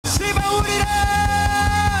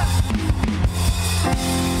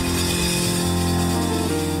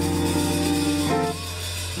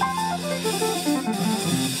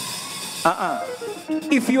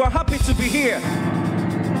if you are happy to be here,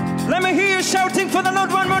 let me hear you shouting for the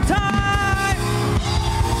Lord one more time.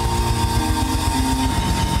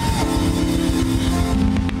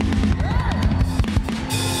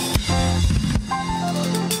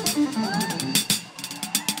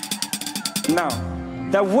 Now,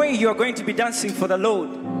 the way you are going to be dancing for the Lord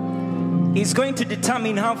is going to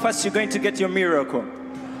determine how fast you're going to get your miracle.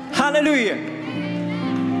 Hallelujah.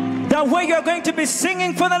 The way you're going to be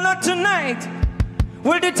singing for the Lord tonight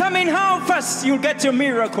will determine how fast you'll get your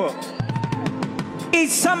miracle.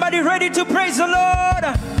 Is somebody ready to praise the Lord?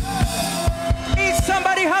 Is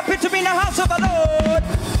somebody happy to be in the house of the Lord?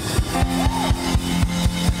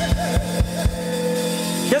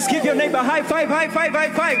 Just give your neighbor high five, high five, high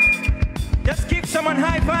five. Just give someone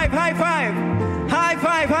high five, high five. High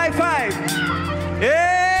five, high five.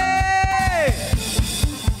 Hey!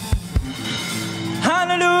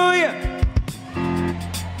 Hallelujah.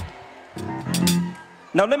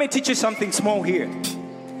 Now let me teach you something small here.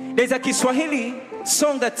 There's a Kiswahili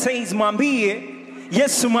song that says Mwambiye,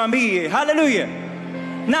 Yesu Mwambiye. Hallelujah.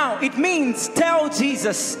 Now it means tell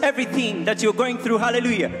Jesus everything that you're going through.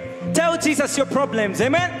 Hallelujah. Tell Jesus your problems.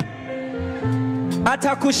 Amen.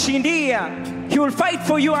 Atakushindia. He will fight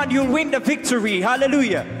for you and you'll win the victory.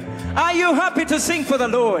 Hallelujah. Are you happy to sing for the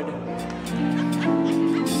Lord?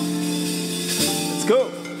 Let's go.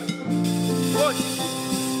 What?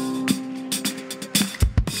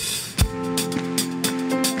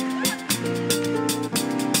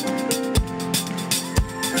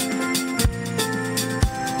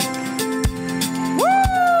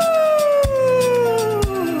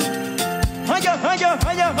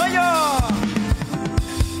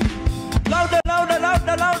 Louder, louder,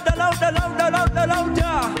 louder, louder, louder, louder, louder,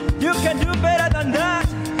 louder. You can do better than that.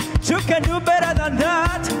 You can do better than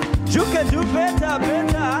that. You can do better,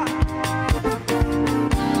 better.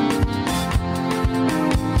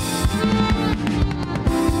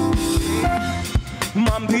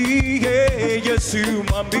 Mwambiye, Yesu,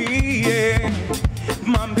 mwambiye.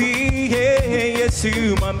 Mwambiye, Yesu,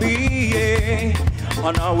 mwambiye.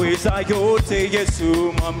 Anaweza yote,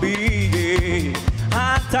 Yesu, mwambiye.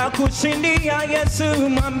 Atakushindia, Yesu,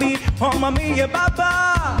 mwambiye. Oh, mwambiye,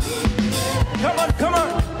 Baba. Come on, come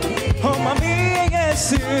on. Oh, mwambiye,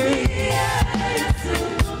 Yesu.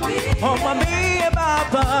 Oh, mwambiye,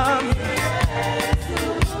 Baba.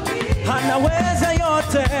 Anaweza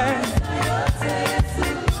yote.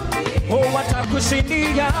 Oh,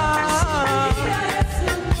 atakushindia.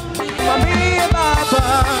 Mwambiye,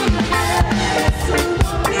 Baba.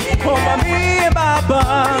 Oh, mwambiye,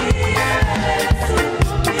 Baba.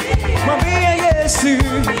 Mwambiye, Yesu.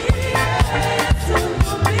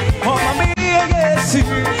 Oh, mwambiye, Yesu.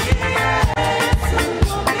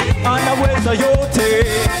 Anaweza yote.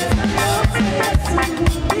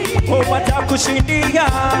 Oh, atakushindia.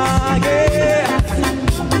 Yeah.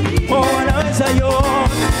 Oh, anaweza yote.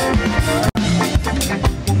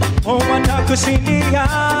 Oh, atakushindia.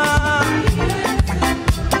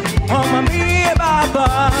 Oh, mwambiye,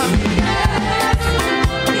 Baba.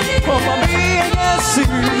 Oh, mwambiye, Yesu.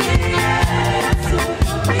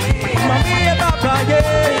 Mwambiye, Baba,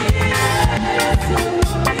 yeah.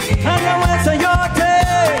 Anaweza yote.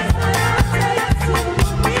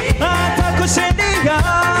 Atakushindia.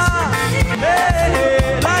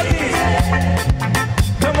 Hey, like this.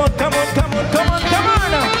 Come on, come on, come on, come on, come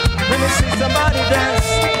on now. Let me see somebody dance.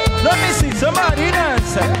 Let me see somebody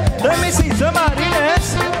dance. Let me see somebody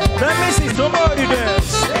dance. Let me see somebody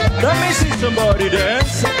dance. Let me see somebody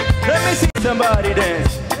dance. Let me see somebody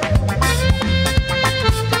dance.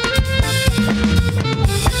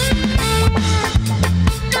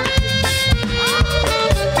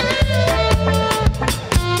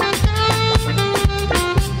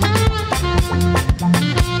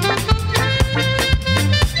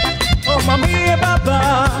 Oh, mwambiye,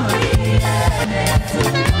 Baba.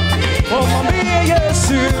 Oh, mwambiye,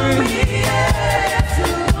 Yesu.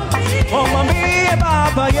 Oh, mwambiye,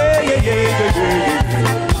 Baba, yeah, yeah, yeah, yeah,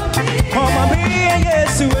 yeah. Oh, mwambiye,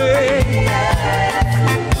 Yesu,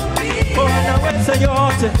 oh, anaweza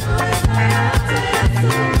yote.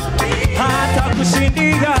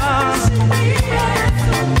 Atakushindia.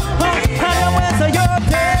 Oh, anaweza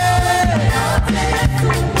yote.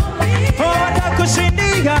 Oh,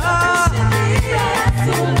 atakushindia.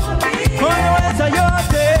 Oh, anaweza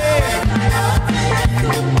yote.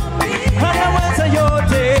 Anaweza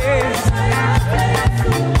yote.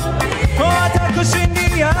 Oh,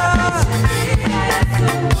 atakushindia.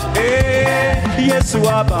 Yesu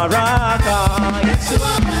wa baraka.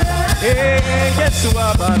 Yesu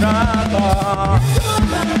wa baraka.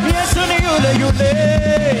 Yesu ni yule yule,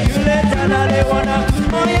 yule tanale wana.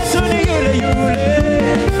 Oh Yesu ni yule yule.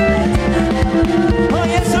 Oh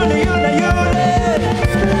Yesu ni yule yule.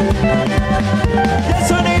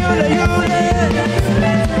 Yesu ni yule yule.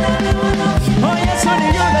 Oh Yesu ni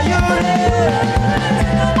yule yule.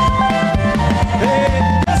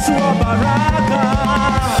 Yesu wa baraka.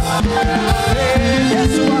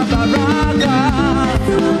 Yesu wa baraka.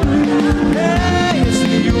 Yesu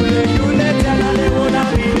ni yule yule tanale wana.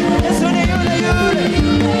 Yesu ni yule yule.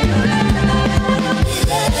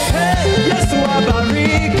 Yesu wa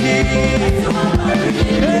bariki.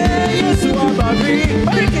 Yesu wa bariki.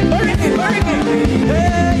 Bariki, bariki, bariki.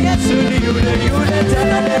 Yesu ni yule yule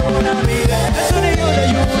tanale wana. Yesu ni yule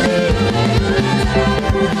yule.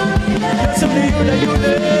 Yesu ni yule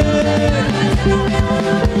yule.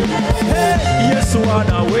 Yesu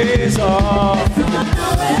anaweza.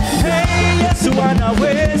 Yesu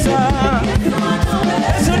anaweza.